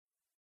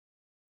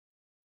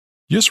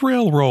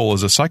Yisroel Roll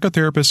is a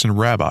psychotherapist and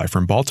rabbi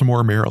from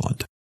Baltimore,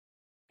 Maryland.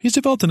 He's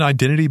developed an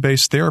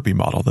identity-based therapy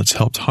model that's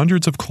helped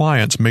hundreds of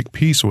clients make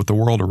peace with the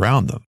world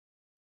around them.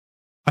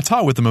 I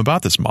talked with him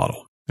about this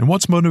model and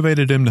what's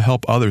motivated him to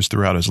help others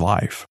throughout his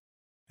life,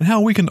 and how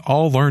we can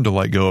all learn to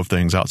let go of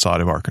things outside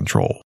of our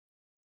control.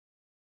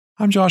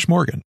 I'm Josh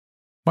Morgan.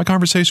 My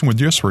conversation with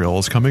Yisroel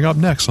is coming up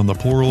next on The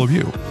Plural of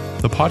You,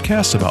 the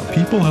podcast about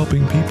people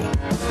helping people.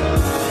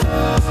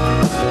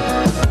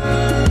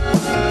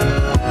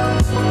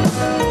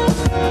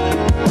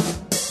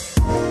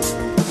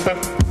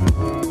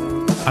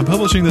 I'm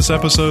publishing this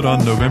episode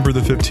on November the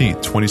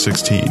 15th,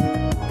 2016.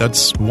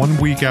 That's 1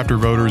 week after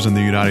voters in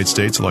the United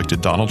States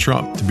elected Donald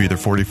Trump to be their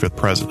 45th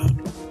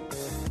president.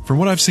 From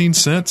what I've seen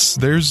since,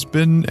 there's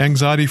been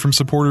anxiety from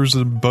supporters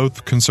of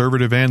both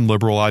conservative and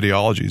liberal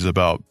ideologies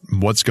about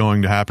what's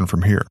going to happen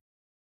from here.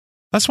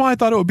 That's why I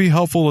thought it would be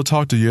helpful to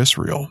talk to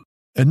Yisroel,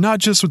 and not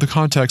just with the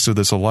context of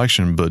this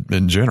election, but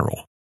in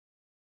general.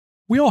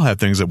 We all have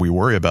things that we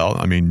worry about.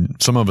 I mean,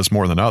 some of us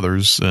more than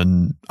others,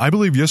 and I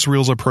believe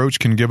Yisroel's approach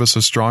can give us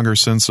a stronger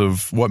sense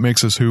of what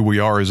makes us who we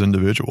are as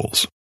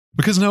individuals.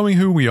 Because knowing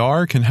who we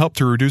are can help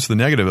to reduce the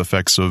negative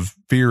effects of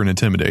fear and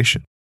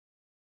intimidation.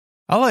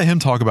 I'll let him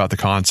talk about the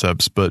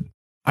concepts, but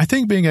I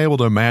think being able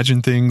to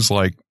imagine things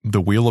like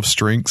the wheel of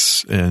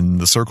strengths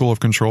and the circle of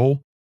control,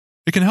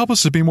 it can help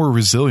us to be more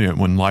resilient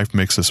when life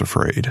makes us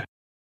afraid.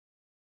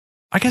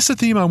 I guess the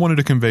theme I wanted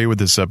to convey with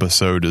this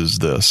episode is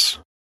this: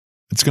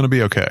 it's going to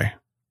be okay.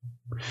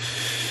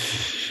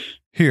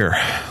 Here,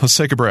 let's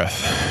take a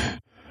breath.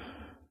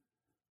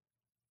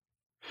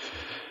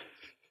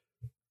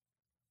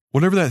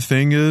 Whatever that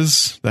thing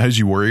is that has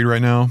you worried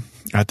right now,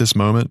 at this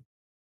moment,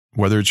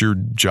 whether it's your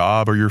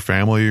job or your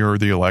family or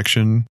the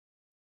election,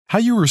 how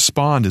you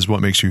respond is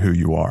what makes you who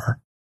you are.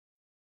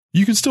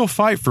 You can still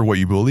fight for what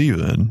you believe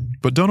in,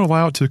 but don't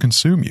allow it to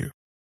consume you.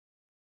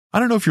 I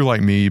don't know if you're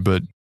like me,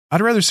 but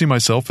I'd rather see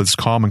myself as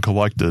calm and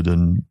collected,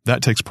 and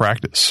that takes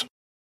practice.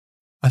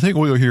 I think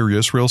what you'll hear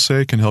Yisroel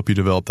say can help you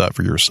develop that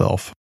for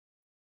yourself.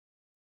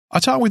 I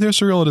talked with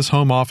Yisroel at his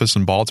home office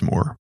in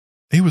Baltimore.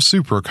 He was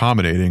super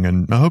accommodating,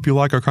 and I hope you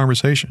like our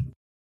conversation.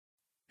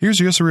 Here's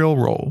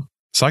Yisroel Roll,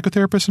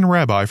 psychotherapist and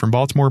rabbi from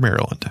Baltimore,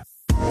 Maryland.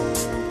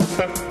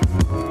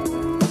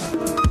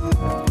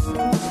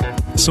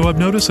 So I've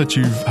noticed that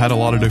you've had a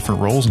lot of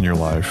different roles in your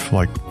life.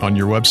 Like on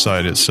your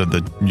website, it said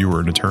that you were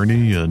an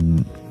attorney and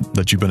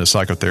that you've been a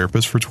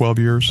psychotherapist for 12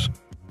 years.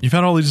 You've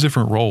had all these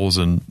different roles,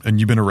 and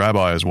you've been a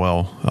rabbi as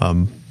well.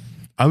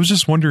 I was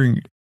just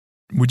wondering,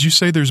 would you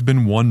say there's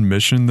been one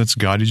mission that's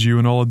guided you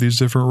in all of these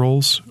different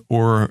roles?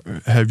 Or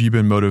have you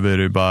been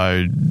motivated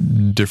by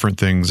different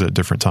things at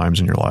different times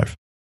in your life?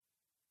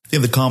 I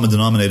think the common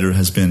denominator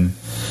has been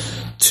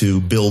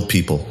to build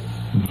people.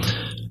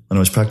 When I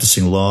was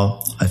practicing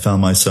law, I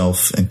found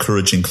myself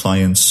encouraging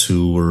clients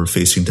who were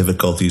facing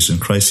difficulties and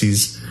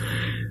crises.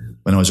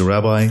 When I was a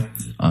rabbi,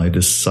 I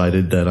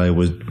decided that I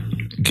would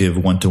give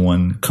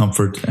one-to-one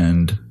comfort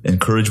and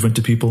encouragement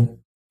to people.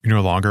 You're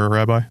no longer a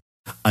rabbi?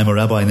 I'm a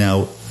rabbi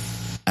now.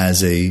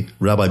 As a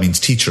rabbi means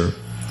teacher.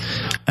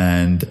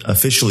 And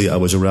officially, I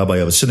was a rabbi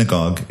of a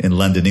synagogue in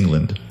London,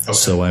 England. Okay.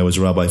 So I was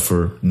a rabbi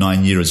for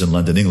 9 years in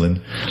London,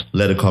 England,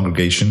 led a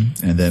congregation,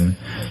 and then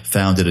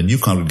founded a new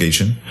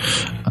congregation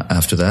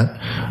after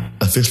that.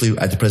 Officially,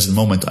 at the present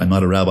moment, I'm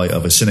not a rabbi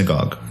of a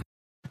synagogue.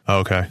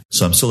 Okay.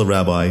 So I'm still a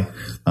rabbi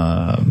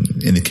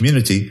in the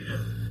community,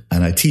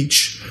 and I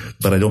teach,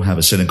 but I don't have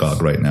a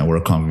synagogue right now or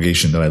a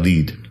congregation that I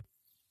lead.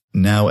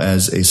 Now,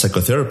 as a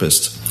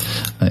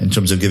psychotherapist, in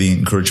terms of giving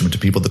encouragement to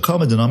people, the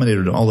common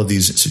denominator in all of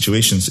these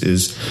situations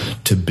is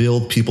to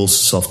build people's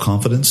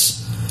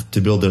self-confidence,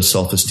 to build their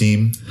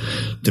self-esteem,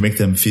 to make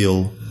them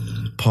feel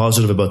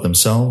positive about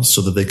themselves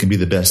so that they can be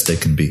the best they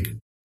can be.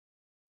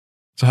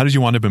 So how did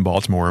you wind up in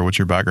Baltimore? What's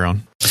your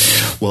background?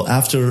 Well,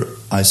 after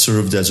I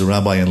served as a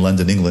rabbi in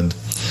London, England,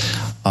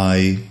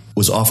 I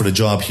was offered a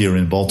job here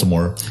in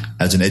Baltimore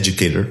as an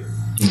educator.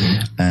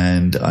 Mm-hmm.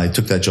 And I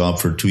took that job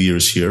for 2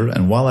 years here.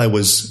 And while I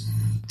was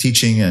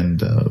teaching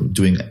and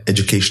doing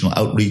educational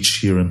outreach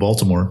here in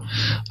Baltimore,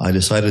 I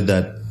decided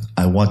that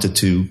I wanted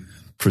to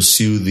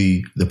pursue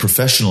the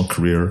professional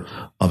career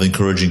of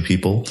encouraging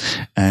people.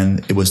 And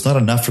it was not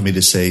enough for me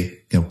to say,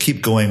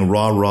 keep going,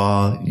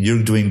 rah,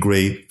 you're doing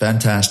great,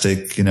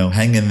 fantastic,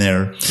 hang in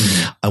there.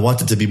 Mm-hmm. I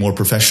wanted to be more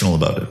professional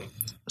about it.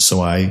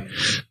 So I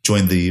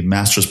joined the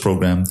master's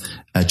program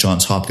at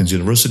Johns Hopkins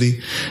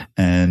University,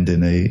 and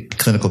in a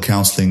clinical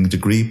counseling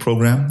degree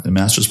program, a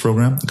master's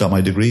program, got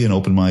my degree and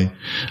opened my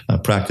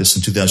practice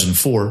in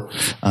 2004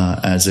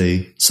 as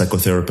a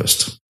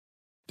psychotherapist.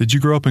 Did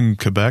you grow up in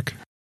Quebec?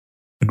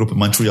 I grew up in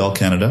Montreal,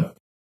 Canada,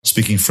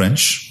 speaking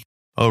French.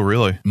 Oh,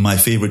 really? My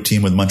favorite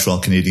team were the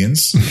Montreal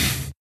Canadiens.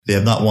 They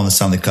have not won the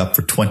Stanley Cup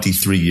for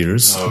 23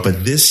 years,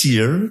 but this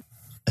year,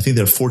 I think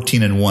they're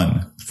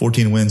 14-1.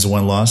 14 wins,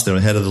 1 loss. They're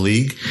ahead of the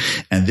league.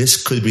 And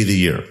this could be the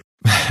year.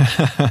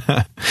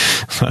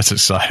 That's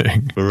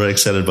exciting. We're very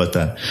excited about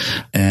that.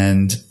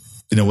 And,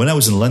 when I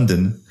was in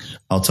London,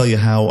 I'll tell you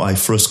how I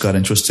first got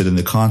interested in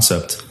the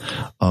concept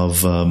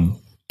of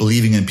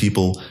believing in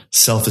people,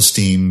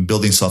 self-esteem,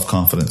 building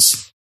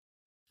self-confidence.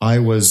 I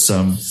was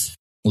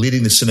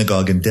leading the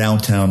synagogue in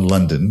downtown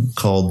London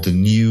called the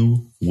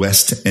New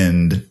West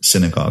End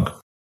Synagogue.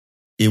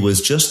 It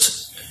was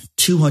just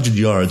 200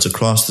 yards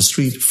across the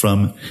street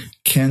from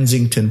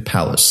Kensington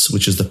Palace,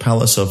 which is the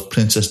palace of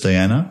Princess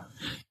Diana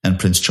and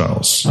Prince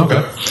Charles.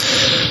 Okay.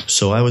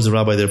 So I was a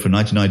rabbi there from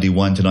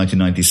 1991 to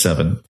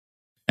 1997.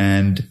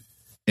 And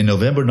in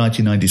November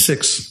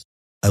 1996,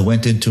 I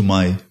went into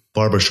my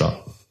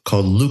barbershop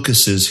called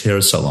Lucas's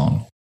Hair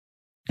Salon.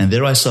 And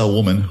there I saw a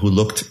woman who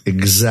looked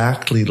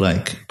exactly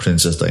like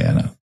Princess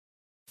Diana.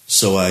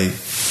 So I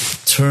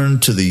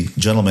turned to the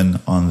gentleman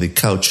on the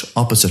couch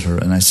opposite her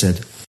and I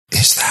said,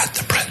 "Is that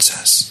the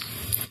princess?"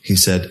 He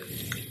said,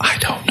 "I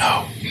don't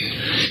know."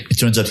 It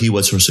turns out he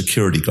was her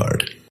security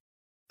guard.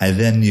 I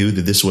then knew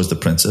that this was the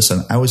princess,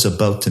 and I was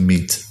about to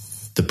meet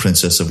the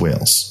Princess of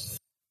Wales.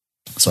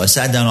 So I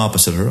sat down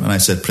opposite her, and I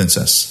said,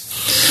 "Princess,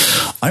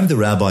 I'm the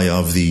rabbi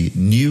of the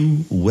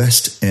New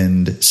West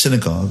End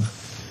Synagogue."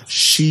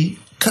 She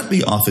cut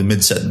me off in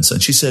mid-sentence,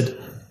 and she said,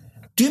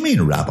 "Do you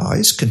mean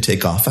rabbis can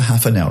take off a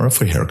half an hour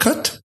for a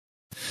haircut?"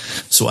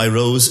 So I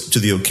rose to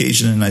the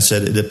occasion, and I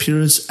said, "It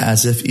appears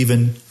as if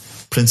even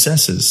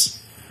princesses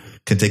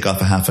can take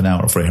off a half an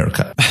hour for a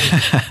haircut."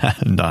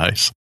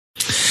 Nice.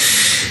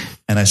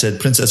 And I said,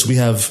 "Princess, we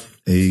have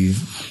a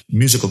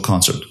musical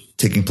concert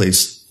taking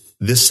place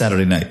this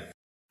Saturday night."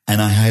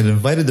 And I had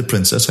invited the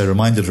princess, I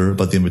reminded her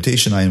about the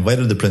invitation, I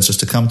invited the princess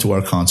to come to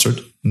our concert,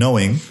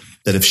 knowing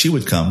that if she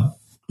would come,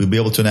 we'd be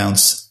able to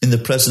announce in the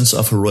presence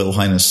of Her Royal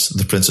Highness,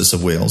 the Princess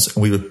of Wales,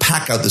 and we would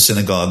pack out the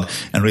synagogue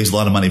and raise a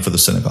lot of money for the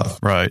synagogue.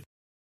 Right.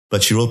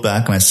 But she wrote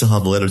back, and I still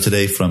have the letter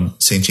today from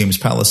St. James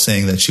Palace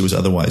saying that she was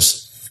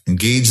otherwise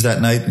engaged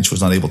that night and she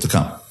was not able to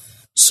come.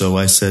 So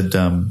I said,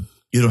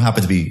 "You don't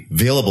happen to be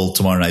available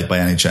tomorrow night by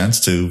any chance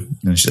to,"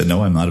 and she said,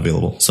 "No, I'm not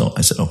available." So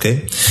I said,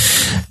 "Okay."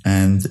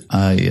 And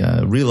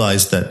I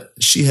realized that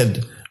she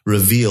had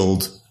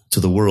revealed to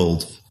the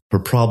world her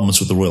problems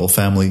with the royal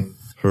family,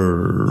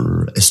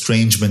 her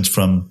estrangement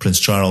from Prince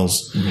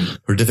Charles,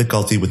 her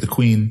difficulty with the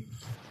Queen.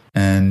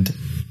 And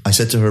I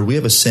said to her, "We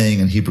have a saying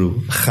in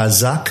Hebrew,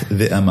 Chazak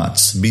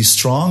ve'amatz, be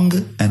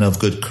strong and of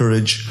good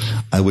courage.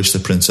 I wish the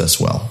princess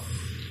well."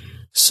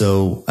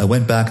 So I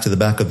went back to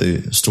the back of the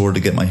store to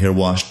get my hair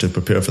washed to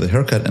prepare for the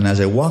haircut. And as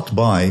I walked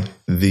by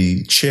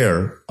the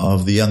chair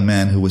of the young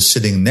man who was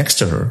sitting next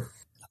to her,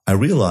 I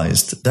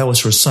realized that was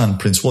her son,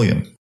 Prince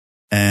William.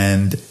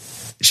 And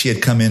she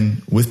had come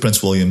in with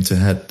Prince William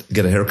to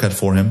get a haircut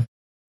for him.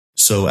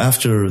 So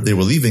after they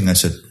were leaving, I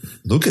said,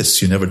 "Lucas,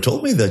 you never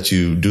told me that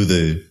you do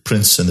the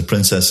prince and the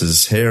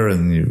princess's hair."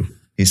 And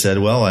he said,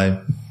 "Well, I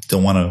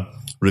don't want to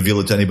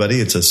reveal it to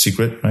anybody. It's a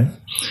secret, right?"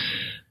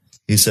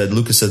 He said,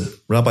 Lucas said,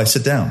 "Rabbi,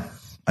 sit down."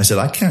 I said,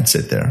 "I can't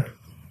sit there."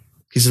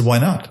 He said, "Why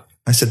not?"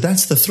 I said,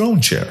 "That's the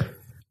throne chair,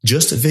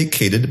 just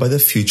vacated by the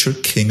future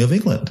King of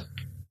England.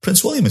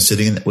 Prince William was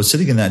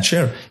sitting in that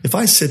chair. If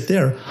I sit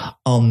there,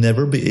 I'll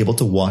never be able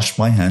to wash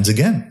my hands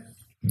again.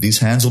 These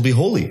hands will be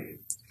holy.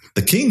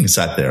 The king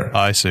sat there."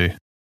 I see.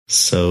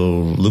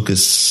 So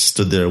Lucas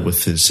stood there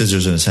with his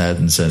scissors in his hand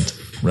and said,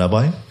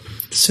 "Rabbi,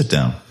 sit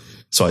down."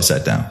 So I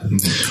sat down. When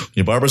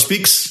your barber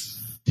speaks,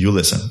 you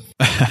listen.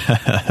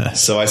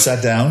 So I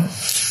sat down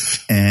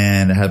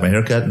and I had my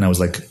haircut, and I was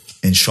like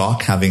in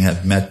shock, having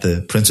met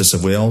the Princess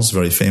of Wales,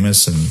 very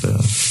famous, and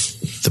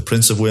the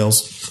Prince of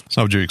Wales. It's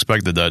not what you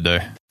expected that day.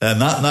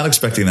 Not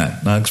expecting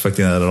that. Not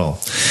expecting that at all.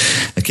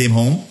 I came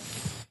home,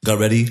 got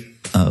ready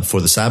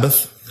for the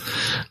Sabbath.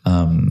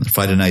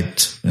 Friday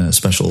night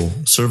special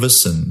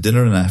service and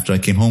dinner. And after I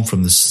came home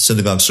from the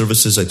synagogue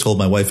services, I told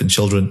my wife and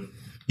children,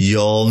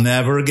 "You'll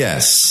never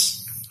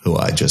guess who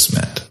I just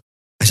met."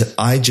 I said,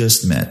 "I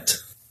just met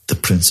the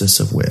Princess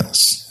of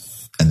Wales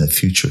and the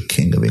future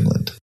King of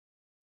England."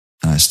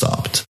 And I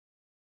stopped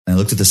and I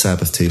looked at the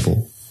Sabbath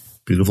table,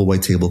 beautiful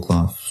white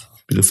tablecloth,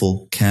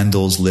 beautiful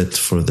candles lit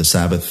for the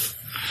Sabbath,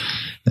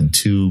 and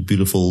 2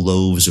 beautiful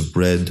loaves of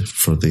bread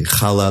for the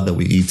challah that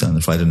we eat on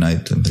the Friday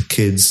night, and the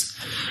kids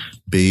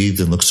bathed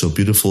and looked so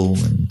beautiful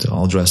and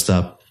all dressed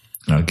up,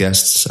 and our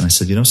guests. And I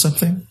said, "You know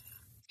something?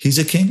 He's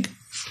a king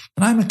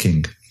and I'm a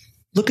king.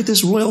 Look at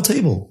this royal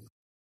table.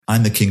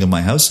 I'm the king of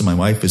my house and my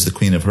wife is the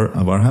queen of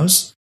our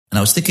house." And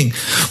I was thinking,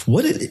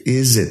 what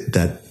is it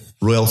that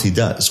royalty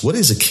does? What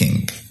is a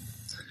king?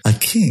 A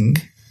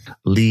king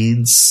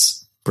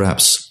leads,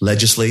 perhaps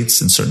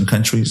legislates in certain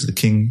countries.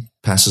 The king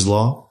passes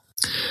law.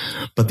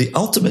 But the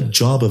ultimate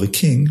job of a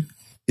king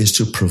is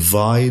to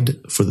provide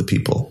for the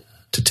people,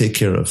 to take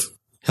care of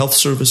health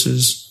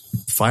services,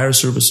 fire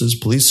services,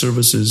 police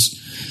services,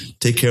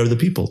 take care of the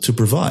people, to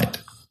provide,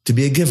 to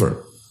be a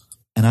giver.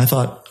 And I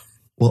thought,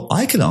 well,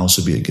 I can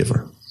also be a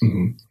giver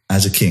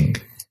as a king.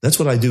 That's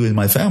what I do in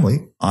my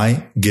family.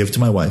 I give to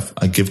my wife.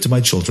 I give to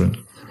my children,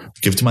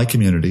 give to my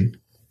community.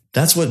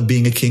 That's what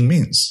being a king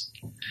means.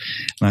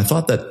 And I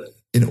thought that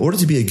in order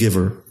to be a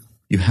giver,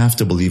 you have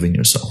to believe in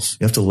yourself.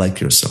 You have to like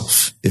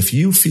yourself. If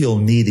you feel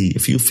needy,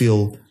 if you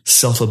feel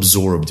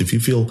self-absorbed, if you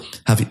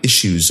have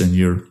issues and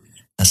you're,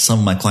 as some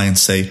of my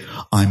clients say,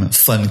 I'm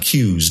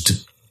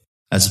fun-cused,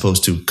 as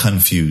opposed to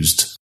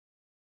confused.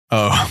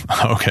 Oh,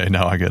 okay.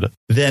 Now I get it.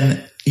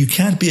 Then you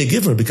can't be a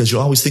giver because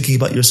you're always thinking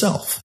about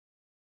yourself.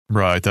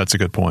 Right. That's a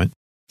good point.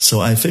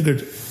 So I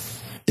figured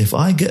if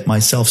I get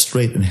myself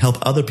straight and help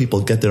other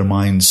people get their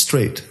minds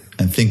straight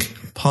and think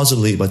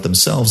positively about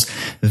themselves,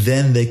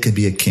 then they can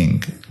be a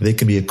king. They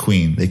can be a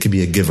queen. They can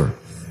be a giver.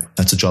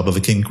 That's the job of a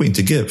king and queen,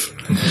 to give.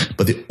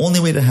 But the only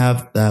way to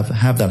have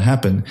that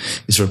happen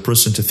is for a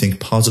person to think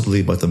positively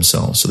about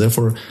themselves. So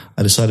therefore,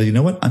 I decided, you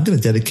know what? I'm going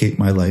to dedicate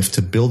my life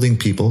to building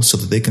people so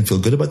that they can feel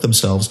good about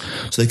themselves,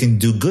 so they can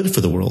do good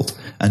for the world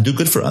and do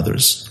good for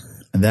others.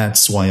 And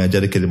that's why I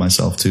dedicated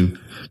myself to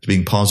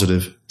being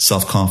positive,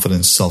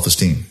 self-confidence,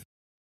 self-esteem.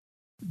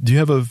 Do you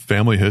have a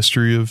family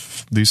history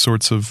of these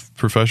sorts of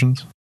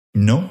professions?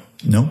 No.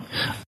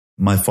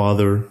 My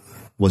father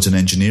was an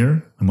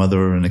engineer, my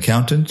mother an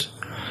accountant.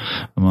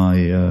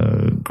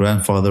 My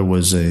grandfather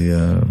was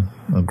a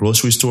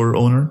grocery store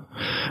owner.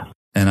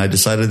 And I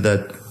decided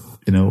that,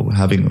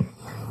 having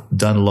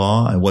done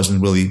law, I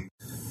wasn't really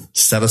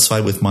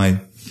satisfied with my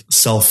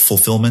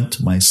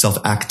self-fulfillment, my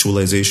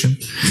self-actualization.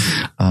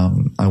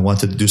 I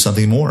wanted to do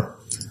something more.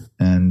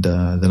 And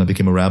then I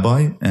became a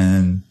rabbi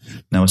and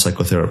now a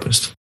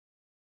psychotherapist.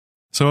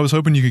 So I was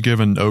hoping you could give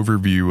an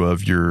overview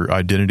of your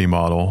identity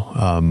model.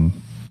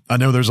 I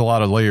know there's a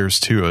lot of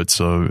layers to it,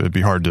 so it'd be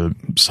hard to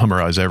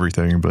summarize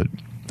everything, but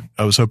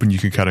I was hoping you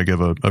could kind of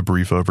give a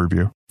brief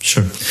overview.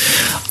 Sure.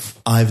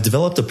 I've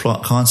developed a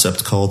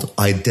concept called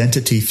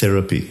identity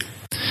therapy.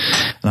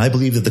 And I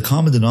believe that the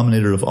common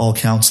denominator of all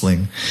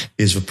counseling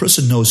is if a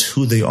person knows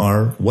who they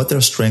are, what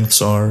their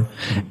strengths are,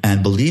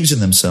 and believes in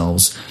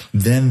themselves,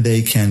 then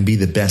they can be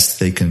the best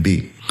they can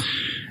be.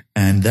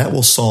 And that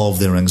will solve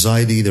their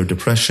anxiety, their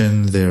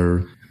depression,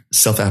 their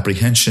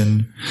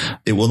self-apprehension.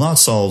 It will not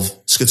solve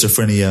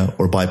schizophrenia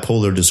or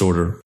bipolar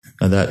disorder.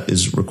 That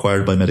is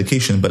required by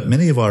medication. But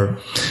many of our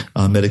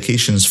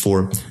medications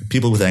for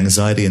people with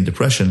anxiety and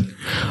depression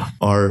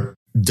are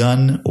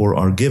done or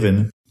are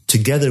given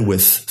together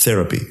with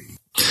therapy.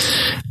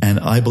 And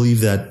I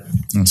believe that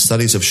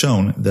studies have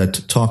shown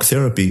that talk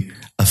therapy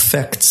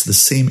affects the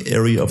same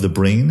area of the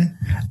brain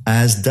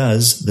as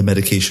does the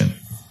medication.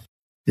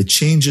 It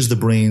changes the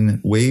brain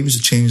waves,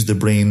 it changes the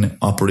brain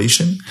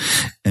operation,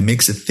 and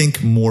makes it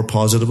think more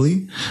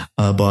positively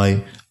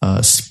by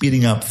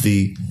speeding up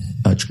the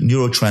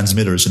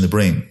neurotransmitters in the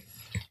brain.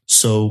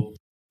 So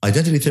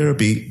identity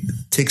therapy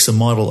takes a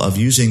model of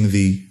using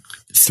the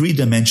three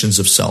dimensions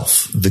of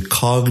self: the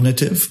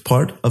cognitive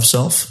part of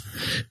self,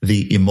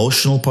 the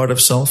emotional part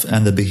of self,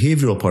 and the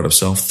behavioral part of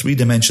self. Three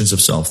dimensions of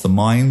self: the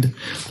mind,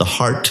 the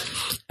heart,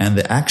 and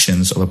the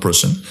actions of a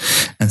person,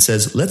 and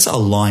says, let's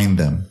align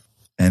them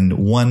and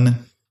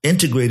one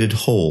integrated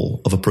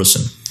whole of a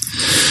person.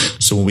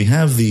 So when we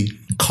have the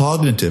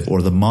cognitive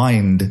or the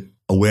mind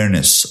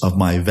awareness of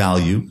my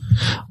value,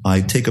 I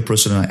take a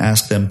person and I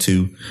ask them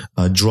to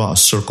draw a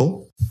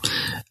circle,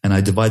 and I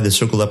divide the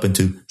circle up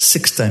into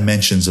 6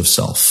 dimensions of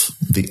self: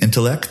 the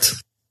intellect,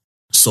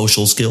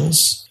 social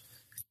skills,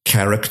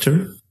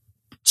 character,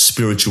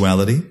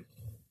 spirituality,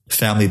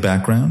 family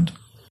background,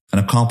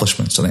 and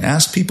accomplishments. And I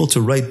ask people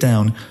to write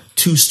down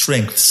 2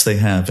 strengths they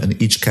have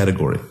in each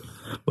category.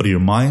 What are your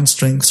mind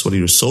strengths? What are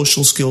your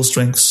social skill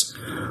strengths?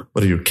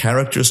 What are your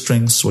character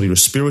strengths? What are your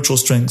spiritual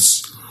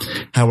strengths?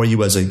 How are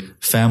you as a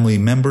family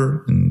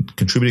member and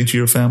contributing to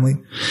your family?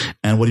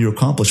 And what are your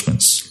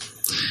accomplishments?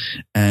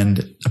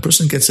 And a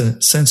person gets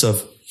a sense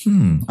of,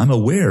 I'm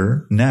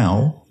aware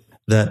now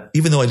that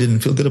even though I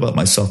didn't feel good about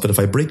myself, but if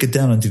I break it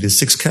down into the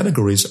 6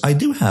 categories, I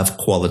do have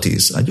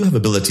qualities, I do have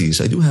abilities,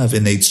 I do have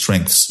innate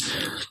strengths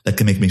that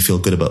can make me feel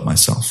good about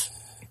myself.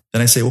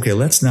 Then I say, okay,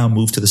 let's now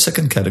move to the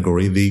second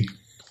category, the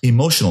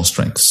emotional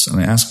strengths.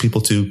 And I ask people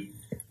to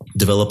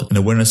develop an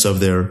awareness of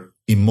their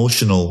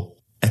emotional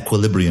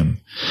equilibrium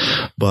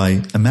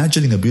by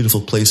imagining a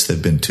beautiful place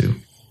they've been to.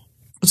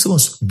 What's the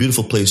most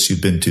beautiful place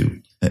you've been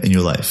to in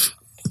your life?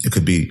 It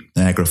could be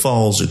Niagara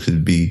Falls. It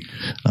could be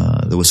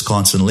the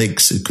Wisconsin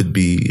Lakes. It could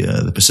be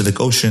the Pacific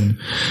Ocean.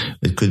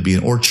 It could be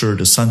an orchard,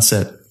 a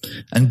sunset.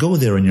 And go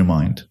there in your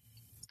mind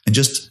and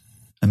just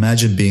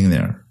imagine being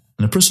there.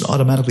 And a person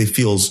automatically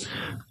feels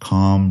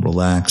calm,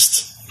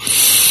 relaxed,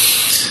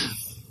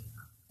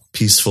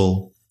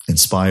 peaceful,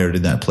 inspired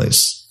in that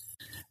place.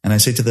 And I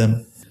say to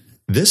them,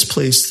 this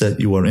place that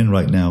you are in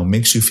right now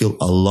makes you feel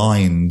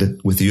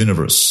aligned with the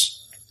universe.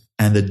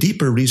 And the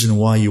deeper reason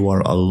why you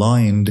are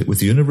aligned with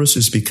the universe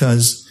is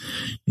because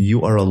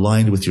you are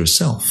aligned with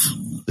yourself.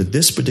 That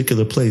this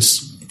particular place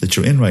that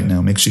you're in right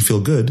now makes you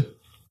feel good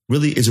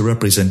really is a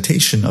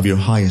representation of your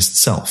highest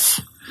self.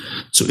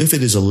 So if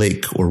it is a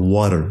lake or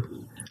water,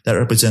 that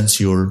represents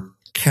your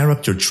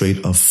character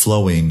trait of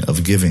flowing,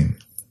 of giving.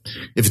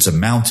 If it's a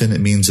mountain,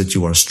 it means that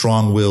you are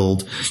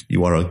strong-willed,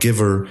 you are a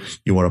giver,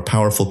 you are a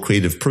powerful,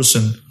 creative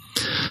person.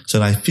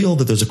 So I feel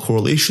that there's a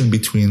correlation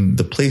between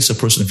the place a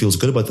person feels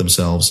good about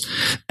themselves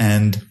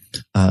and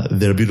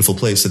their beautiful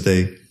place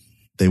that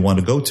they want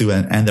to go to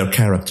and their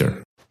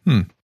character.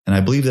 And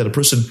I believe that a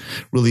person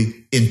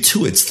really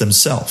intuits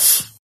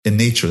themselves in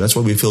nature. That's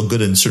why we feel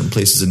good in certain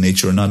places in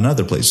nature and not in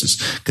other places,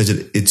 because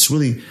it's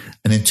really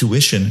an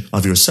intuition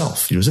of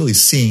yourself. You're really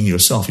seeing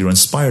yourself. You're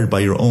inspired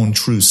by your own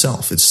true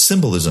self. It's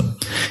symbolism.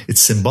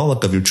 It's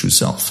symbolic of your true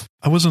self.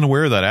 I wasn't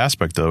aware of that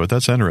aspect, though, but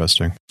that's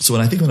interesting. So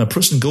when a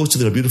person goes to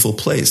their beautiful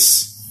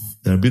place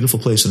and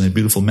their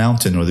beautiful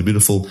mountain or their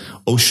beautiful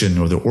ocean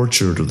or their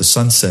orchard or the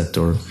sunset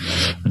or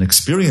an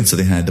experience that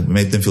they had that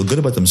made them feel good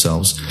about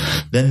themselves,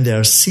 then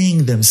they're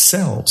seeing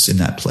themselves in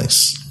that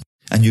place.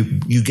 And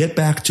you get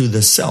back to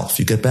the self.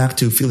 You get back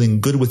to feeling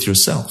good with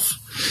yourself.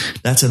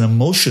 That's an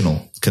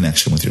emotional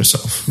connection with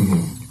yourself.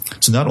 Mm-hmm.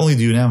 So not only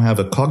do you now have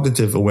a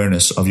cognitive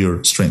awareness of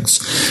your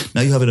strengths, now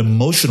you have an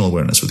emotional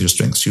awareness with your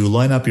strengths. You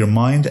line up your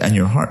mind and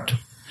your heart.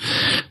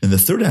 And the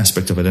third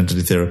aspect of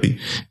identity therapy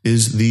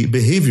is the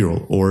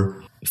behavioral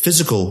or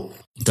physical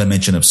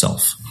dimension of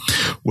self,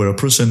 where a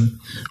person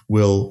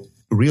will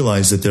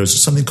realize that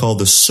there's something called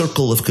the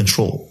circle of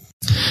control,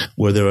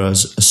 where there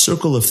is a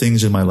circle of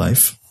things in my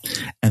life,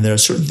 and there are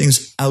certain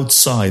things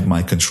outside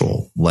my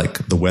control,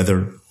 like the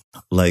weather,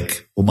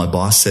 like what my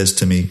boss says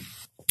to me,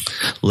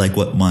 like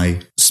what my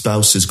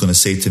spouse is going to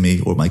say to me,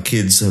 or my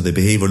kids, how they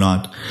behave or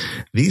not.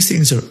 These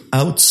things are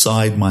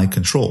outside my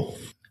control.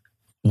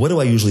 What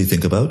do I usually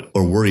think about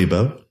or worry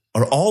about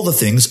are all the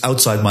things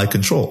outside my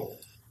control.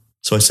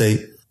 So I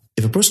say,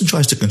 if a person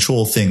tries to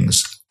control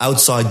things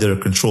outside their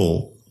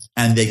control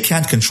and they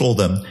can't control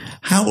them,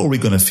 how are we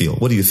going to feel?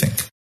 What do you think?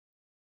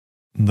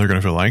 They're going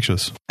to feel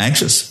anxious.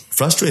 Anxious,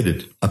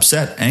 frustrated,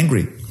 upset,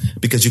 angry,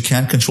 because you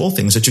can't control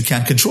things that you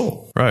can't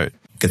control. Right.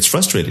 It gets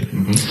frustrating.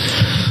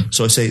 Mm-hmm.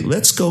 So I say,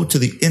 let's go to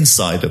the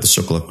inside of the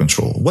circle of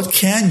control. What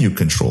can you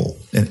control?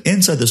 And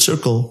inside the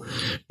circle,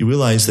 you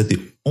realize that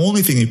the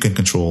only thing you can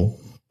control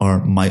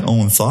are my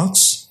own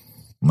thoughts,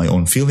 my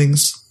own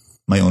feelings,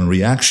 my own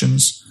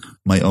reactions,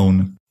 my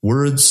own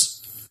words.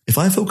 If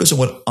I focus on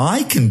what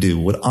I can do,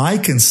 what I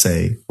can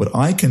say, what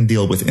I can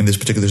deal with in this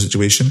particular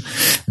situation,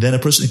 then a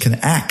person can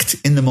act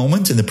in the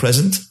moment, in the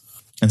present,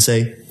 and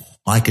say,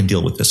 I can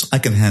deal with this. I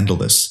can handle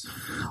this.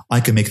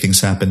 I can make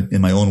things happen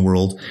in my own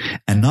world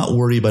and not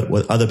worry about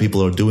what other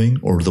people are doing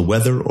or the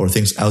weather or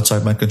things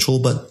outside my control,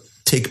 but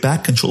take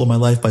back control of my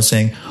life by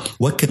saying,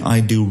 what can I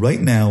do right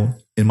now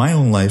in my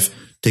own life?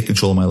 Take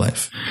control of my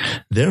life.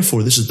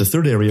 Therefore, this is the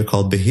third area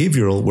called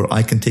behavioral, where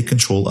I can take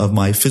control of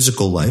my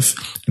physical life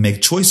and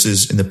make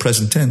choices in the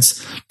present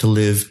tense to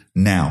live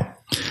now.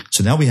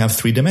 So now we have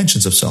three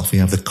dimensions of self. We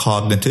have the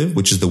cognitive,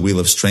 which is the wheel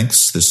of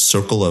strengths, this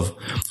circle of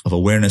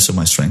awareness of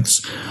my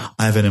strengths.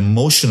 I have an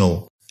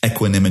emotional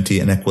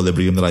equanimity and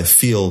equilibrium that I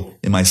feel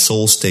in my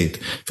soul state,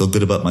 feel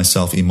good about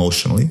myself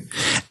emotionally.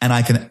 And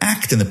I can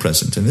act in the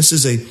present. And this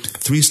is a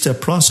 3-step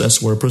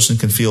process where a person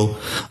can feel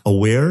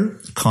aware,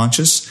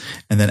 conscious,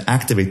 and then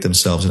activate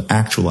themselves and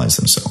actualize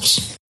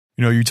themselves.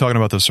 You know, you talking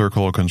about the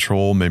circle of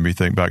control made me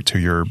think back to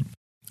your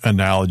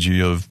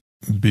analogy of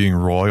being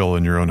royal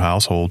in your own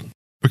household,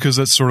 because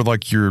that's sort of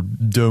like your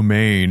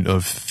domain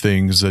of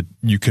things that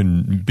you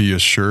can be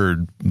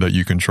assured that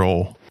you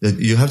control.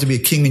 You have to be a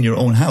king in your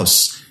own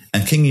house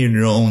and king in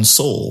your own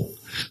soul.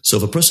 So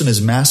if a person is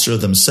master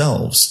of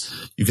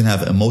themselves, you can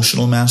have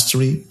emotional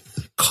mastery,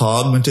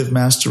 cognitive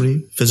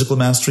mastery, physical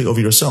mastery over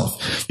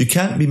yourself. You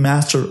can't be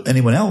master of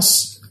anyone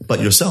else but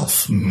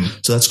yourself. Mm-hmm.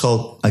 So that's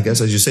called, I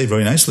guess, as you say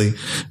very nicely,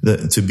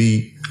 to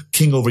be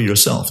king over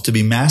yourself, to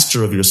be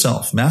master of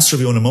yourself, master of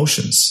your own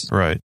emotions.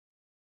 Right.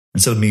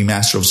 Instead of being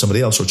master of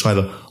somebody else or try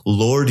to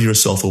lord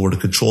yourself over to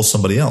control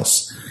somebody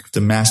else,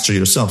 to master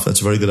yourself. That's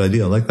a very good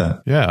idea. I like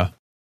that. Yeah.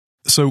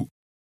 So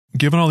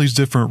given all these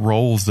different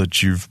roles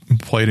that you've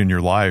played in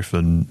your life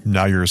and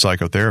now you're a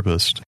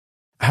psychotherapist,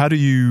 how do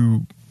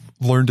you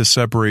learn to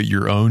separate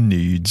your own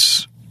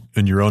needs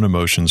and your own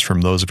emotions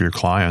from those of your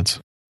clients?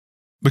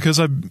 Because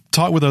I've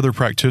talked with other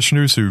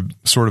practitioners who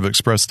sort of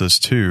express this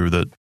too,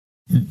 that,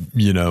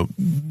 you know,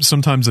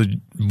 sometimes they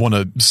want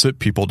to sit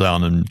people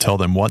down and tell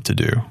them what to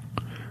do,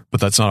 but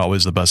that's not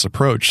always the best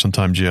approach.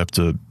 Sometimes you have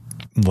to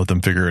let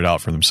them figure it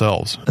out for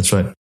themselves. That's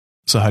right.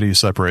 So how do you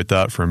separate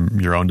that from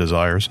your own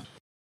desires?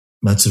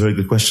 That's a very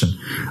good question.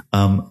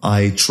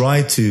 I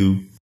try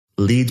to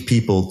lead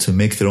people to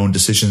make their own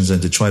decisions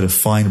and to try to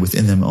find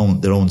within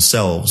them their own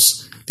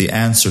selves the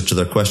answer to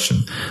their question.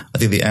 I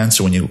think the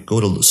answer, when you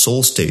go to the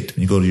soul state,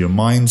 when you go to your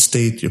mind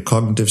state, your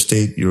cognitive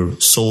state, your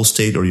soul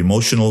state, or your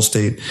emotional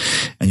state,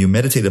 and you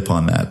meditate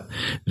upon that,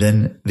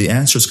 then the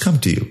answers come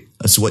to you.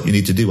 That's what you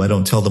need to do. I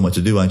don't tell them what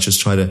to do. I just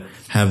try to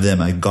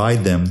I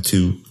guide them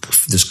to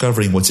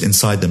discovering what's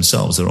inside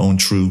themselves, their own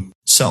true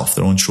self,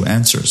 their own true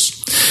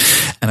answers.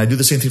 And I do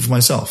the same thing for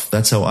myself.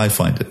 That's how I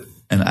find it.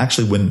 And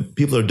actually, when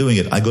people are doing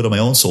it, I go to my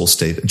own soul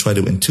state and try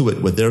to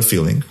intuit what they're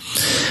feeling.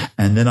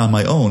 And then on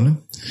my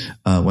own,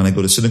 when I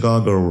go to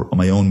synagogue or on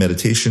my own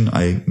meditation,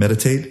 I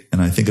meditate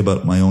and I think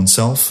about my own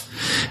self.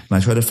 And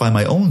I try to find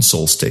my own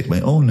soul state,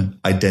 my own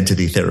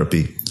identity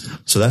therapy.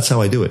 So that's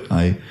how I do it.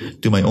 I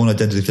do my own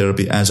identity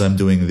therapy as I'm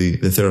doing the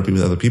therapy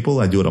with other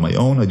people. I do it on my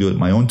own. I do it at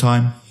my own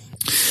time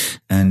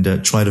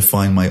and try to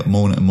find my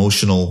own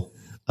emotional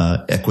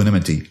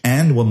equanimity.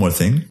 And one more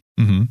thing,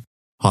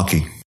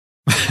 hockey.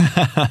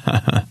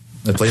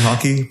 I play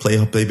hockey,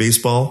 play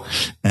baseball,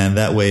 and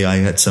that way I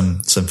had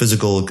some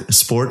physical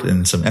sport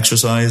and some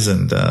exercise,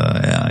 and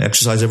I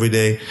exercise every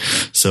day.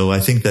 So I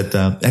think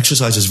that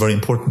exercise is very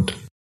important.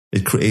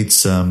 It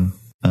creates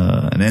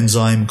an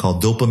enzyme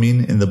called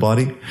dopamine in the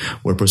body,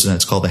 where a person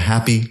that's called the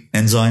happy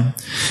enzyme.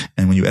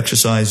 And when you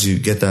exercise, you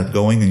get that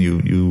going and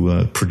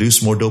you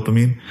produce more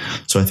dopamine.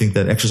 So I think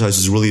that exercise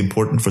is really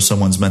important for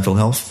someone's mental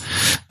health.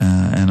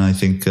 And I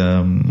think,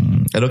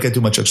 I don't get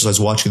too much exercise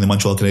watching the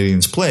Montreal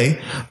Canadiens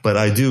play, but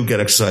I do get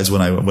exercise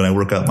when I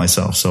work out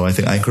myself. So I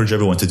think I encourage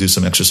everyone to do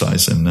some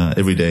exercise and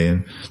every day,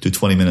 and do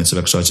 20 minutes of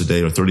exercise a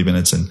day or 30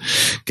 minutes and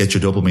get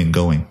your dopamine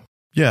going.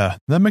 Yeah,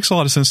 that makes a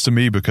lot of sense to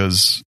me,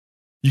 because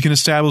you can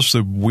establish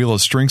the wheel of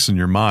strengths in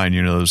your mind,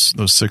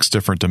 those 6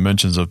 different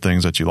dimensions of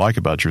things that you like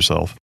about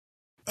yourself.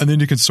 And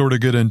then you can sort of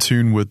get in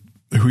tune with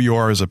who you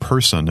are as a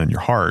person and your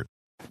heart.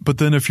 But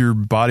then if your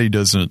body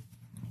doesn't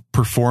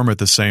perform at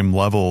the same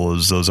level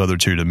as those other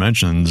 2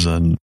 dimensions,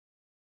 and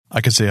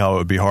I can see how it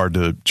would be hard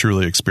to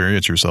truly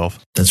experience yourself.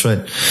 That's right.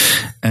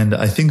 And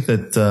I think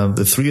that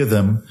the 3 of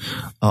them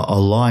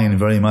align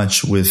very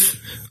much with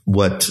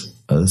what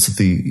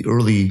the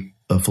early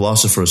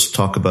philosophers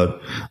talk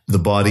about: the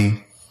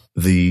body,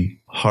 the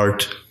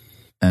heart,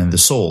 and the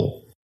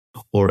soul,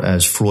 or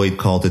as Freud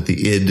called it,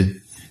 the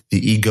id,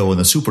 the ego, and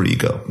the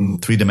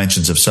superego. 3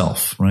 dimensions of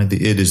self, right?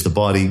 The id is the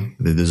body,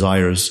 the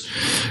desires.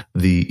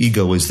 The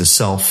ego is the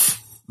self,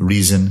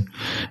 reason,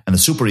 and the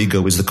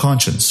superego is the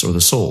conscience or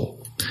the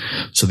soul.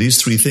 So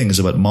these 3 things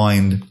about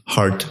mind,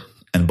 heart,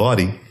 and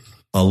body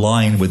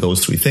align with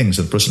those 3 things.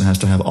 And the person has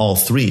to have all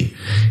 3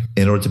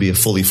 in order to be a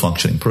fully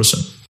functioning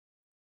person.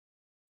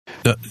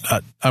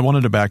 I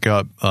wanted to back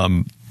up.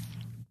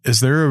 Is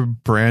there a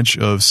branch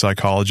of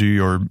psychology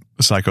or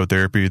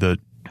psychotherapy that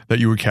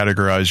you would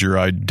categorize your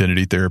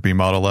identity therapy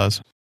model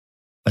as?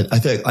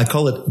 I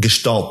call it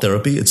Gestalt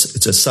therapy.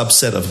 It's a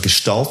subset of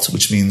Gestalt,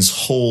 which means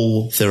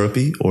whole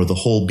therapy or the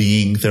whole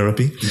being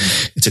therapy.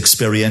 Mm-hmm. It's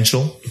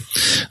experiential.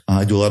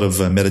 I do a lot of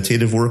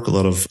meditative work, a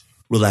lot of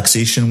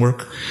relaxation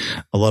work,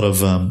 a lot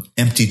of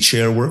empty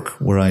chair work,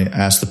 where I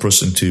ask the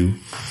person to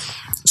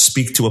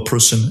speak to a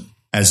person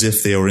as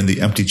if they are in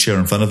the empty chair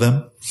in front of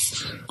them.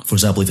 For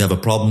example, if you have a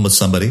problem with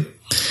somebody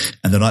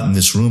and they're not in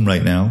this room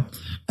right now,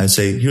 I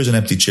say, here's an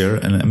empty chair,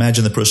 and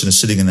imagine the person is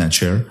sitting in that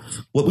chair.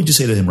 What would you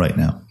say to him right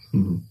now?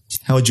 Mm-hmm.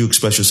 How would you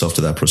express yourself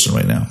to that person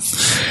right now?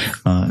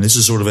 And this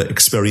is sort of an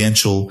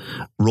experiential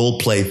role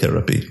play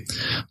therapy.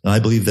 And I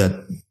believe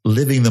that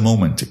living the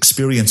moment,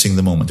 experiencing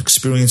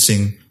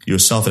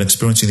yourself and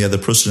experiencing the other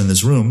person in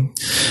this room,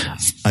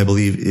 I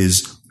believe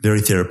is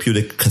very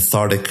therapeutic,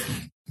 cathartic,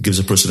 gives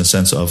a person a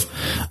sense of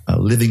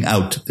living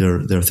out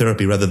their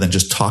therapy rather than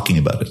just talking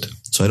about it.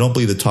 So I don't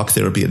believe that talk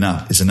therapy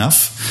is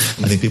enough.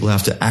 I think people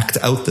have to act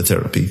out the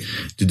therapy,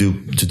 to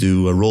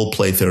do a role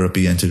play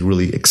therapy, and to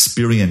really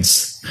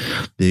experience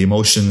the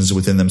emotions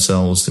within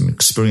themselves, to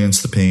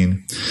experience the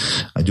pain.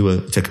 I do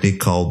a technique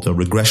called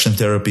regression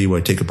therapy, where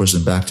I take a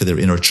person back to their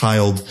inner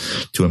child,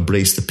 to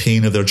embrace the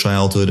pain of their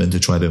childhood and to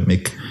try to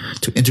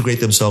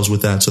integrate themselves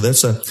with that. So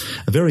that's a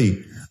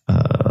very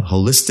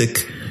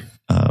holistic,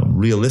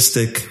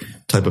 realistic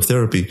type of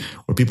therapy,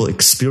 where people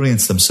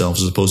experience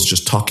themselves as opposed to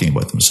just talking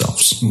about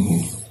themselves.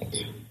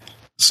 Mm-hmm.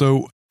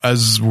 So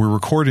as we're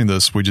recording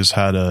this, we just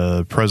had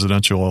a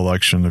presidential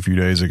election a few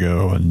days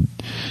ago, and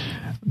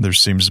there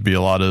seems to be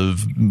a lot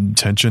of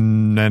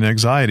tension and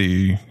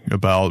anxiety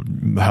about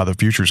how the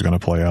future is going to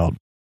play out.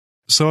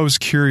 So I was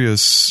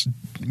curious,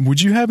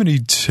 would you have any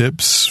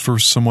tips for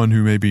someone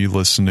who may be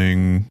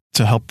listening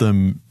to help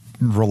them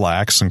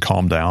relax and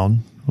calm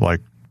down?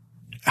 Like,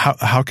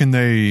 how can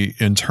they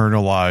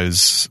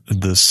internalize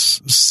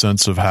this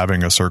sense of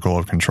having a circle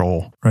of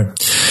control?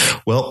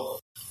 Right. Well,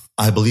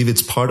 I believe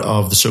it's part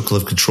of the circle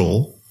of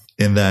control,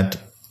 in that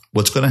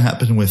what's going to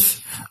happen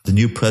with the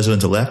new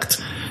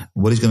president-elect,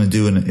 what he's going to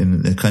do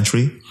in the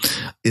country,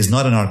 is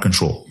not in our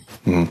control.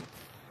 Mm-hmm.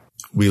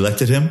 We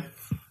elected him,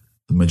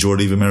 the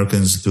majority of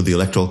Americans, through the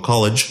Electoral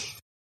College,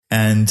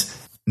 and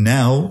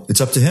now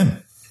it's up to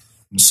him.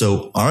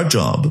 So our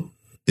job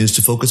is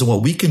to focus on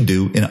what we can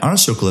do in our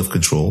circle of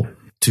control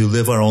to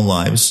live our own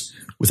lives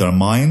with our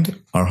mind,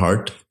 our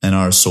heart, and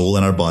our soul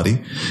and our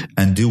body,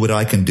 and do what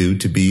I can do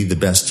to be the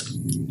best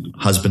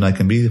husband I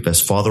can be, the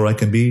best father I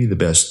can be, the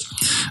best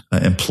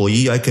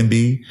employee I can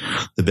be,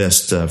 the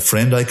best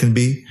friend I can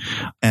be.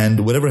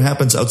 And whatever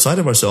happens outside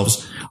of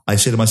ourselves, I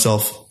say to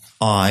myself,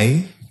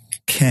 I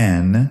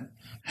can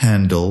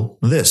handle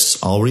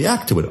this. I'll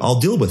react to it. I'll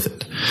deal with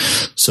it.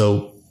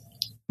 So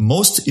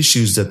most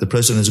issues that the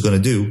president is going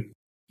to do,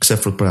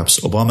 except for perhaps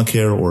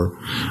Obamacare or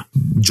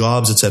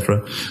jobs,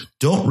 etc.,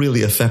 don't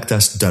really affect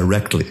us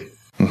directly.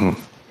 Mm-hmm.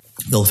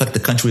 They'll affect the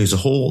country as a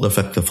whole. They'll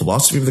affect the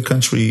philosophy of the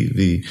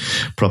country,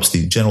 perhaps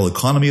the general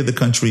economy of the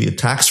country, a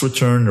tax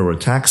return or a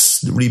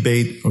tax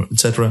rebate,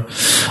 etc.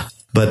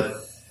 But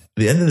at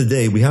the end of the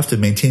day, we have to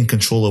maintain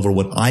control over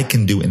what I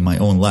can do in my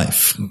own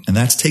life. And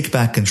that's take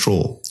back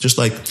control. Just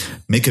like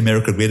Make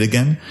America Great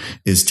Again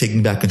is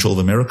taking back control of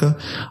America.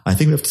 I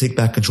think we have to take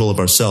back control of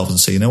ourselves and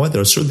say, you know what?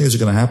 There are certain things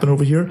that are going to happen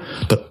over here,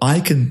 but I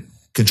can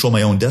control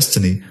my own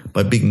destiny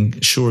by being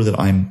sure that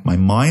my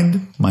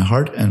mind, my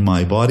heart, and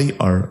my body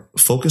are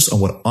focused on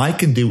what I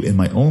can do in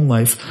my own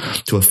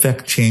life to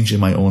affect change in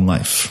my own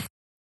life.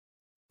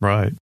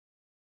 Right.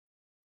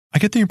 I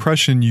get the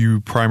impression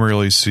you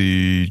primarily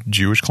see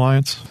Jewish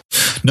clients.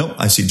 No,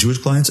 I see Jewish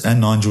clients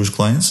and non-Jewish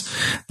clients.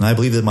 And I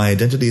believe that my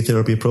identity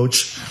therapy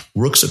approach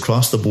works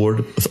across the board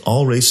with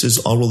all races,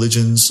 all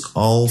religions,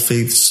 all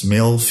faiths,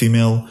 male,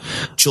 female,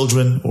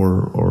 children,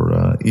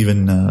 or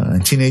even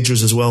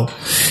teenagers as well.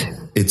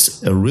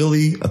 It's a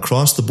really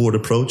across the board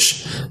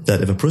approach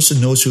that if a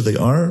person knows who they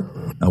are,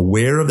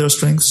 aware of their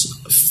strengths,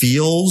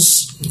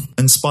 feels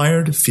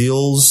inspired,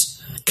 feels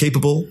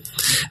capable,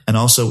 and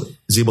also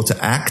is able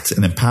to act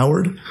and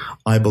empowered,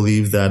 I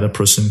believe that a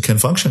person can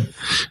function.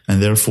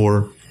 And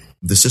therefore,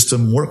 the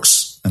system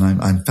works.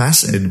 And I'm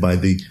fascinated by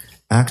the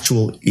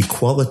actual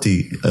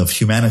equality of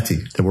humanity,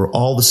 that we're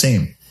all the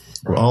same.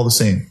 We're all the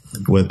same.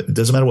 It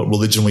doesn't matter what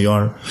religion we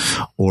are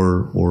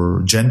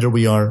or gender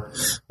we are.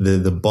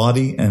 The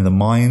body and the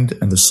mind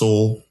and the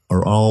soul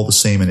are all the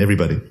same in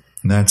everybody.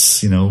 And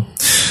that's,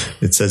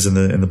 it says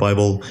in the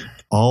Bible,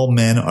 all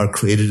men are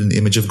created in the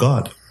image of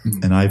God.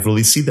 And I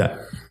really see that.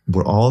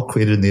 We're all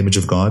created in the image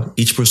of God.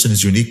 Each person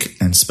is unique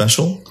and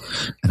special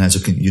and has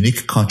a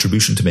unique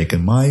contribution to make.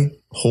 And my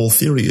whole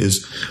theory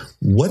is,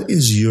 what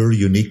is your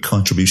unique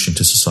contribution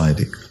to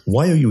society?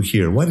 Why are you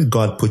here? Why did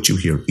God put you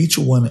here? Each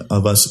one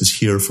of us is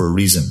here for a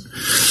reason.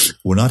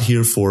 We're not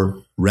here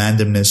for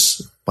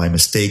randomness, by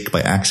mistake,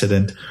 by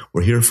accident.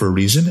 We're here for a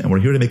reason, and we're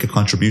here to make a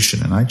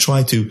contribution. And I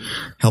try to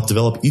help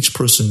develop each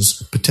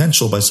person's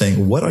potential by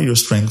saying, what are your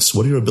strengths?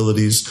 What are your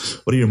abilities?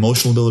 What are your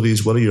emotional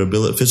abilities? What are your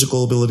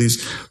physical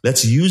abilities?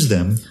 Let's use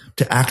them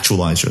to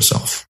actualize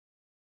yourself.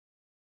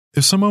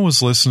 If someone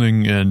was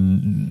listening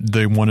and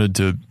they wanted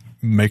to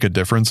make a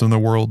difference in the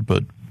world,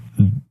 but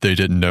they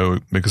didn't know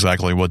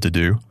exactly what to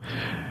do,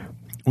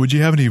 would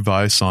you have any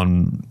advice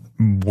on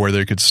where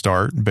they could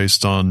start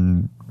based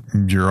on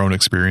your own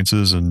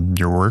experiences and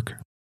your work?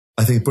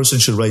 I think a person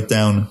should write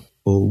down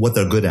what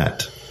they're good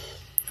at.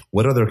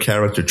 What are their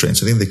character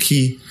traits? I think the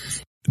key...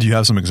 Do you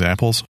have some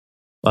examples?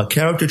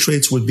 Character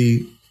traits would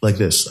be like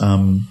this.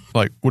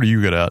 Like, what are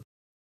you good at?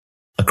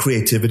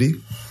 Creativity,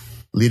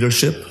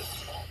 leadership,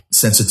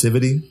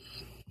 sensitivity,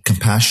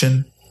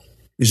 compassion.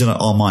 These are not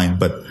all mine,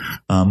 but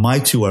my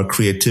two are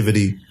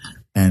creativity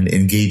and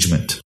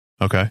engagement.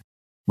 Okay.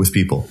 With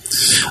people.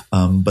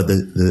 But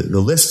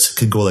the list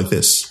can go like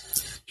this.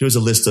 Here's a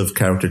list of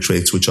character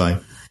traits which I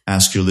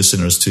ask your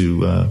listeners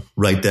to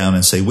write down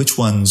and say, which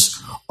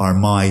ones are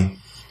my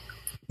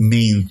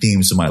main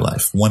themes in my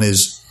life? One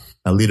is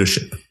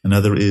leadership.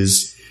 Another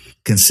is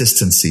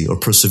consistency or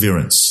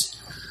perseverance.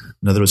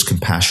 Another is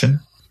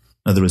compassion.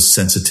 Another is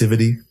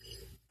sensitivity,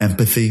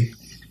 empathy.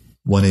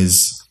 One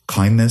is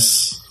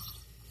kindness,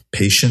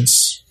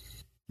 patience,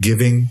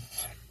 giving,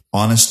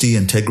 honesty,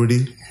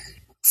 integrity,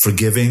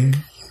 forgiving.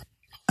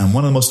 And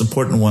one of the most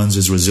important ones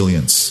is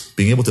resilience,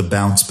 being able to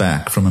bounce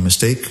back from a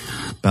mistake,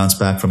 bounce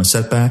back from a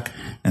setback,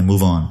 and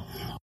move on.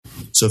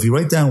 So if you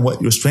write down what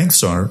your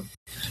strengths are,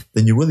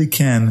 then you really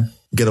can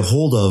get a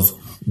hold of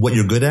what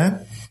you're good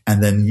at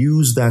and then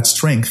use that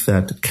strength,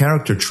 that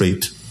character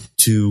trait,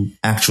 to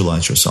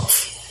actualize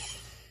yourself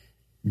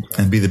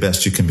and be the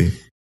best you can be.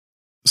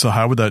 So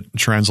how would that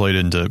translate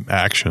into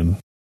action?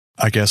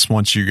 I guess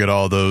once you get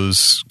all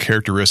those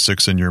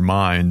characteristics in your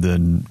mind,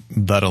 then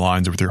that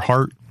aligns with your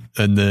heart.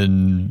 And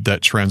then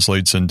that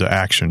translates into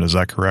action. Is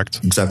that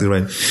correct? Exactly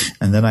right.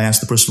 And then I ask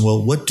the person,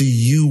 well, what do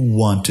you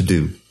want to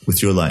do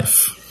with your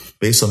life?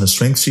 Based on the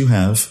strengths you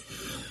have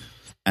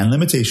and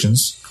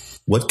limitations,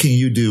 what can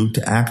you do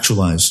to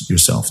actualize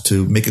yourself,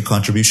 to make a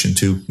contribution,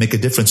 to make a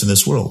difference in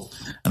this world?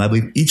 And I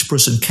believe each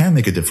person can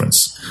make a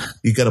difference.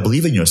 You've got to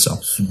believe in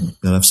yourself. You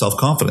got to have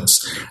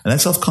self-confidence. And that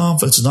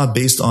self-confidence is not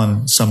based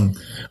on some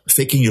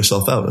faking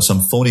yourself out or some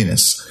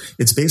phoniness.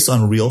 It's based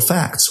on real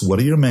facts. What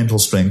are your mental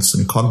strengths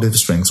and cognitive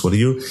strengths? What are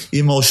your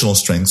emotional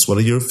strengths? What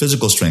are your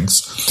physical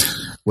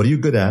strengths? What are you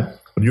good at?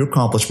 What are your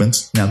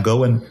accomplishments? Now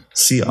go and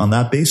see on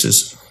that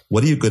basis,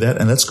 what are you good at?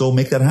 And let's go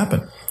make that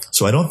happen.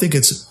 So I don't think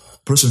it's a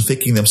person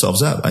faking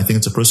themselves out. I think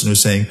it's a person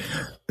who's saying,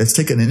 let's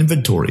take an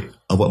inventory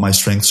of what my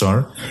strengths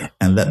are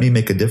and let me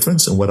make a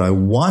difference in what I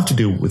want to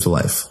do with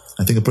life.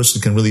 I think a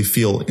person can really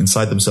feel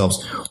inside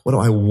themselves, what do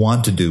I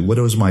want to do? What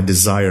is my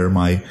desire,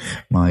 my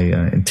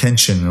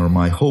intention, or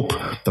my hope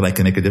that I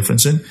can make a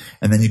difference in?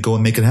 And then you go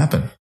and make it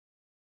happen.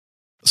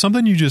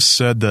 Something you just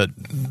said that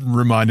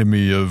reminded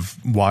me of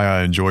why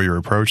I enjoy your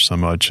approach so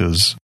much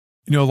is,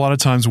 a lot of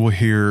times we'll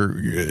hear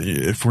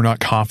if we're not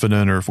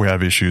confident or if we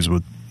have issues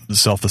with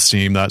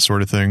self-esteem, that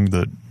sort of thing,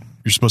 that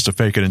you're supposed to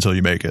fake it until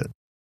you make it.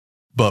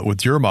 But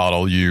with your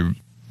model, you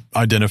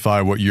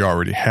identify what you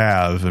already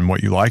have and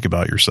what you like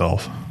about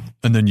yourself.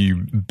 And then you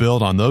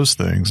build on those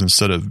things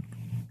instead of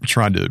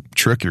trying to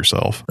trick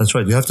yourself. That's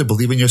right. You have to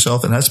believe in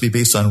yourself, and it has to be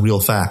based on real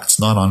facts,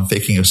 not on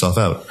faking yourself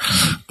out.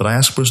 But I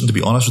ask a person to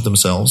be honest with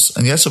themselves.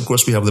 And yes, of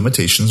course, we have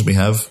limitations. We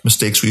have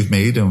mistakes we've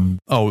made.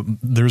 Oh,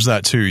 there's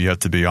that too. You have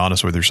to be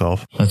honest with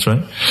yourself. That's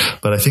right.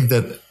 But I think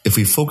that if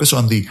we focus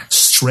on the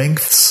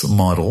strengths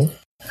model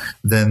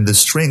then the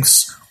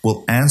strengths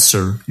will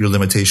answer your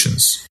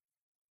limitations.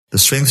 The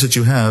strengths that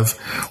you have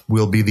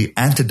will be the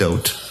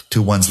antidote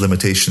to one's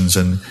limitations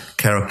and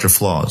character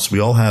flaws. We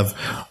all have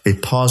a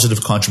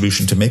positive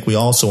contribution to make. We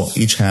also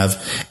each have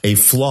a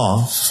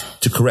flaw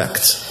to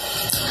correct.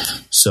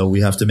 So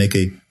we have to make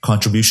a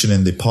contribution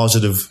in the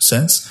positive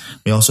sense.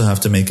 We also have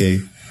to make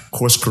a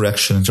course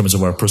correction in terms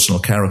of our personal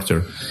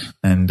character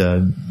and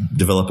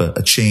develop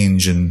a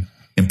change and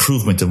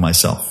improvement of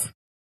myself.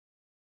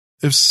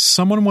 If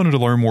someone wanted to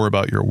learn more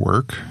about your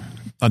work,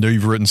 I know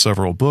you've written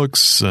several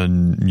books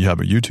and you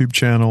have a YouTube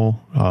channel.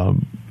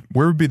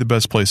 Where would be the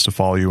best place to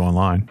follow you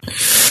online?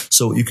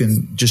 So you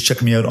can just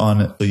check me out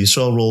on the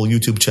Yisroel Roll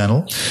YouTube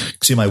channel. You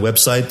can see my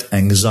website,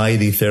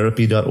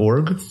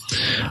 anxietytherapy.org,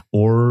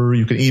 or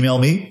you can email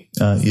me,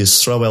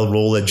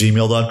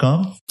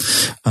 yisroelroll@gmail.com.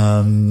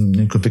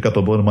 You can pick up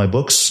one of my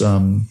books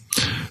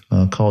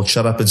called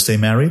Shut Up and Stay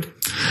Married,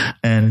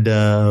 and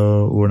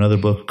or another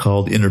book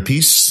called Inner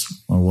Peace,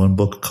 or one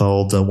book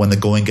called When the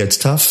Going Gets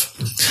Tough.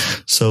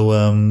 So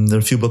there are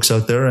a few books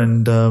out there,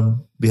 and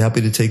be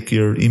happy to take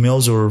your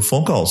emails or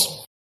phone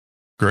calls.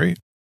 Great.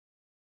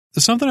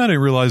 Something I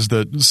didn't realize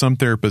that some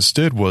therapists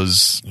did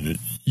was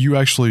you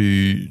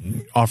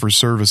actually offer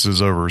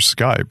services over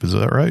Skype. Is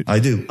that right? I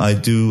do. I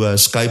do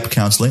Skype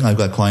counseling. I've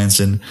got clients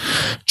in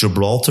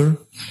Gibraltar,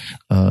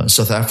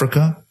 South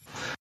Africa,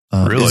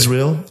 Really?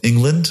 Israel,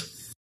 England.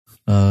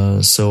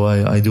 So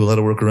I do a lot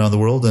of work around the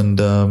world, and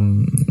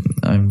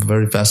I'm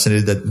very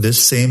fascinated that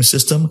this same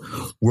system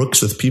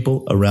works with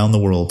people around the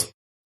world.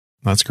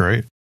 That's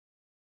great.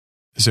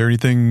 Is there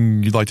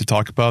anything you'd like to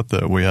talk about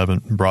that we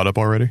haven't brought up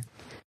already?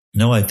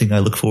 No, I think I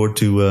look forward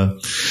to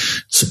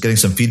getting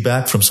some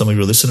feedback from some of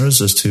your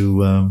listeners as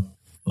to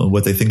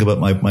what they think about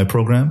my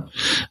program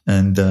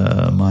and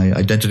my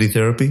identity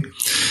therapy.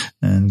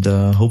 And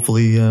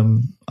hopefully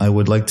I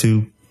would like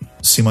to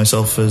see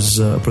myself as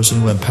a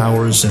person who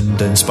empowers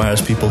and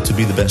inspires people to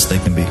be the best they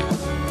can be.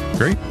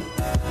 Great.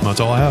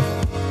 That's all I have.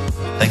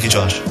 Thank you,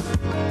 Josh.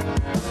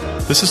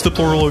 This is The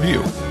Plural of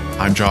You.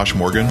 I'm Josh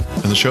Morgan,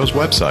 and the show's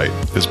website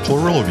is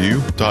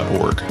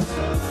pluralofyou.org.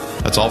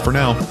 That's all for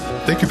now.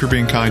 Thank you for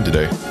being kind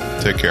today.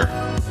 Take care.